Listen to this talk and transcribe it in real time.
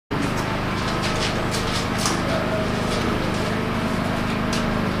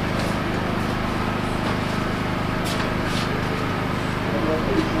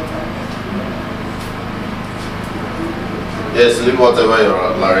Yes, leave whatever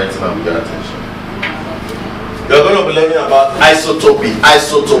you're narrating and pay attention. You're going to be learning about isotopy.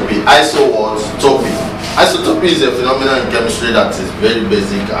 Isotopy. Iso what? Topy. Isotopy is a phenomenon in chemistry that is very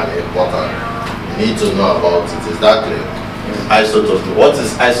basic and important. You need to know about it. Is that clear? Isotopy. What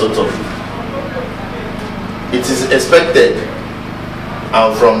is isotopy? It is expected,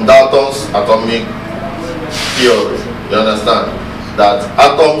 and from Dalton's atomic theory, you understand, that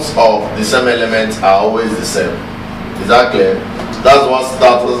atoms of the same element are always the same. Is that clear? That's what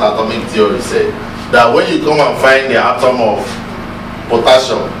Dalton's atomic theory said. That when you come and find the atom of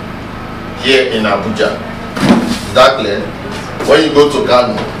potassium here in Abuja, is that clear? When you go to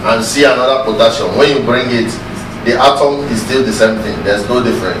Kano and see another potassium, when you bring it, the atom is still the same thing. There's no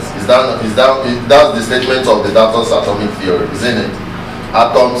difference. That's the statement of the Dalton's atomic theory, isn't it?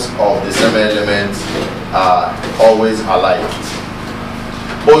 Atoms of the same element are always alike.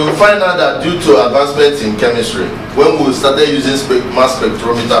 But you find out that due to advancements in chemistry, when we started using mass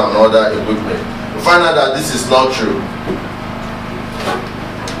spectrometer and other equipment, we find out that this is not true.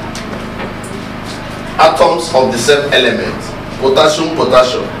 Atoms of the same element, potassium,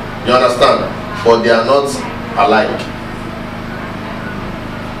 you understand? But they are not alike.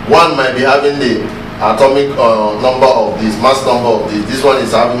 One might be having the atomic number of this, mass number of this. This one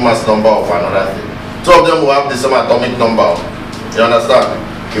is having mass number of another thing. Two of them will have the same atomic number. You understand?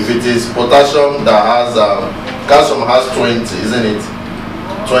 If it is potassium that has calcium has 20, isn't it?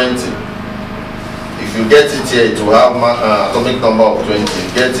 20. If you get it here, it will have atomic number of 20.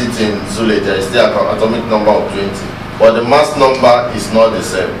 Get it in Zuleja, it's still atomic number of 20. But the mass number is not the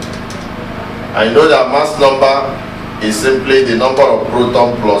same. I know that mass number is simply the number of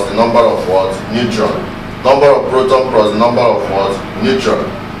proton plus the number of what? Neutron. Number of proton plus the number of what? Neutron.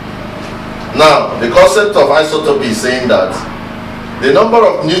 Now, the concept of isotopy is saying that the number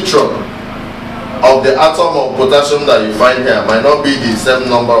of neutron of the atom of potassium that you find here might not be the same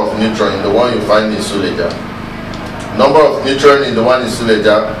number of neutron in the one you find in Suleja. Number of neutron in the one in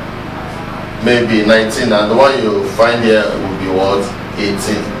Suleja may be 19 and the one you find here will be what? 18.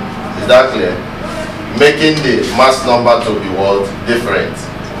 Is that clear? Making the mass number to be what? Different.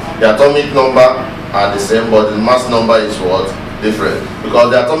 The atomic number are the same, but the mass number is what? Different.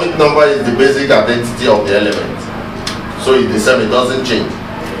 Because the atomic number is the basic identity of the element. So it's the same, it doesn't change.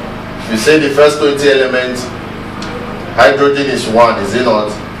 If you say the first 20 elements, hydrogen is 1, is it not?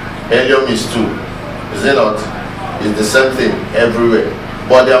 Helium is 2, is it not? It's the same thing everywhere.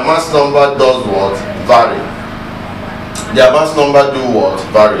 But their mass number does what? Vary. Their mass number do what?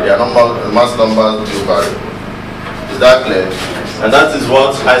 Vary. Their mass numbers do vary. Is that clear? And that is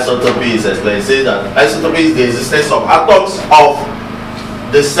what isotopy is explained. It says that isotopy is the existence of atoms of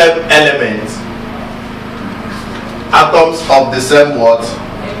the same element. Atoms of the same what?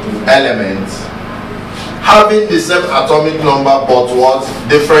 Element. Having the same atomic number but what?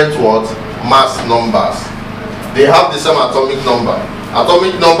 Different what? Mass numbers. They have the same atomic number.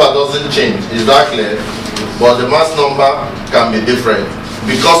 Atomic number doesn't change. Is that clear? But the mass number can be different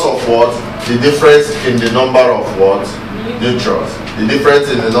because of what? The difference in the number of what? Neutrons. The difference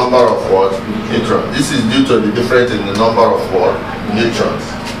in the number of what? Neutrons. This is due to the difference in the number of what? Neutrons.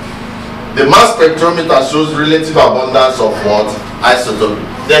 The mass spectrometer shows relative abundance of what? Isotopy.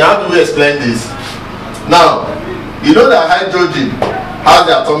 Then how do we explain this? Now, you know that hydrogen has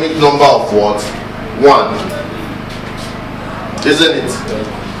the atomic number of what? 1. Isn't it?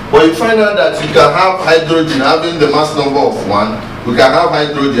 But you find out that you can have hydrogen having the mass number of 1, we can have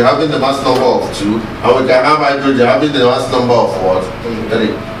hydrogen having the mass number of 2, and we can have hydrogen having the mass number of what?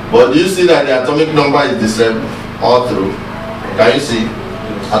 3. But do you see that the atomic number is the same all through? Can you see?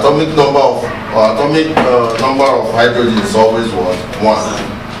 Atomic number of hydrogen is always what?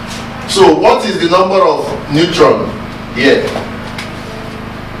 1. So what is the number of neutron here?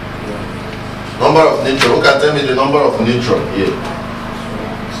 Number of neutron. Who can tell me the number of neutron here?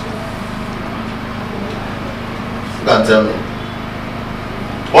 Who can tell me?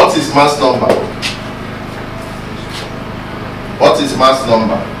 What is mass number? What is mass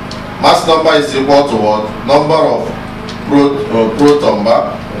number? Mass number is equal to what? Number of proton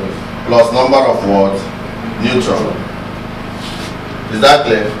plus number of what? Neutron. Is that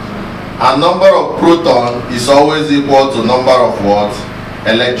clear? And number of proton is always equal to number of what?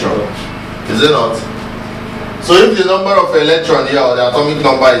 Electron. Is it not? So if the number of electron here or the atomic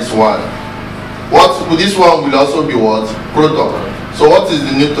number is 1, this one will also be what? Proton. So what is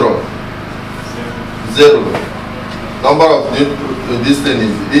the neutron? 0. Number of this thing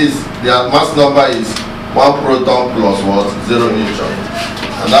is the mass number is 1 proton plus what? 0 neutron.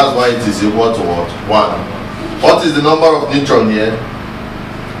 And that's why it is equal to what? 1. What is the number of neutron here?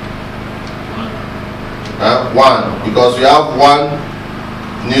 Huh? 1, because we have one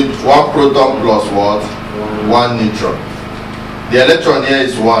proton plus what? 1 neutron. The electron here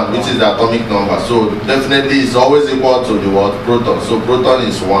is 1, which is the atomic number, so definitely it's always equal to the what? Proton. So proton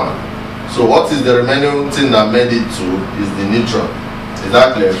is 1. So what is the remaining thing that made it 2 is the neutron. Is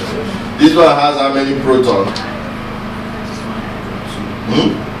that clear? This one has how many proton?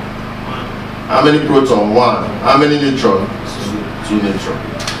 How many proton? 1. How many neutron? 2 neutron.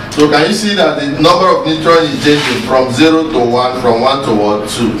 So can you see that the number of neutrons is changing from 0 to 1, from 1 to what?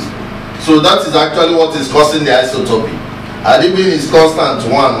 2. So that is actually what is causing the isotopy. And even is constant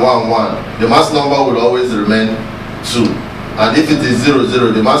 1, 1, 1, the mass number will always remain 2. And if it is 0,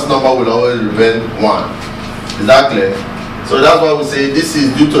 0, the mass number will always remain 1. Is that clear? So that's why we say this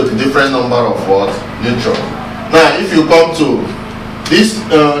is due to the different number of what? Neutrons. Now if you come to this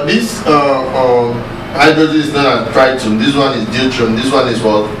hydrogen is known as tritone, this one is deuterium, this one is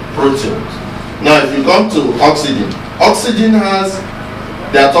what? Protein. Now if you come to oxygen, oxygen has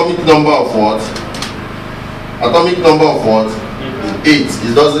the atomic number of what? Atomic number of what? 8.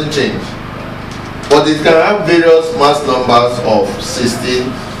 It doesn't change. But it can have various mass numbers of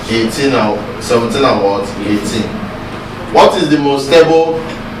 16, 18, and 17 and what? 18. What is the most stable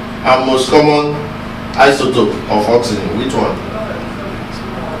and most common isotope of oxygen? Which one?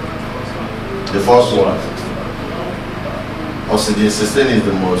 The first one. Oxygen 16 is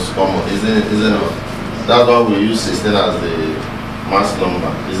the most common, isn't it? That's why we use 16 as the mass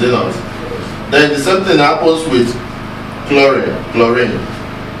number, is it not? Then the same thing happens with chlorine,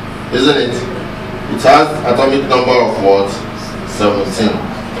 isn't it? It has atomic number of what? 17.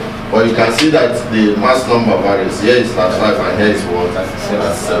 But you can see that the mass number varies. Here is 35 and here is what?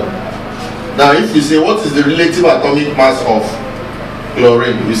 7. Now if you say what is the relative atomic mass of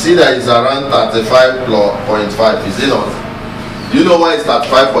chlorine, you see that it's around 35.5, is it not? Do you know why it's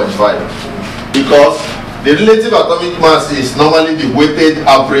 35.5? Because the relative atomic mass is normally the weighted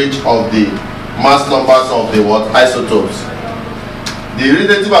average of the mass numbers of the what? Isotopes. The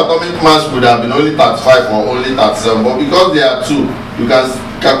relative atomic mass would have been only 35 or only 37, but because there are 2, you can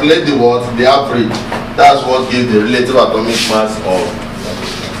calculate the what? The average. That's what gives the relative atomic mass of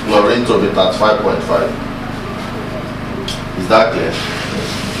chlorine to be 35.5. Is that clear?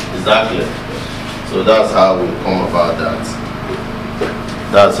 Is that clear? So that's how we come about that.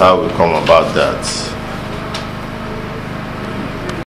 That's how we come about that.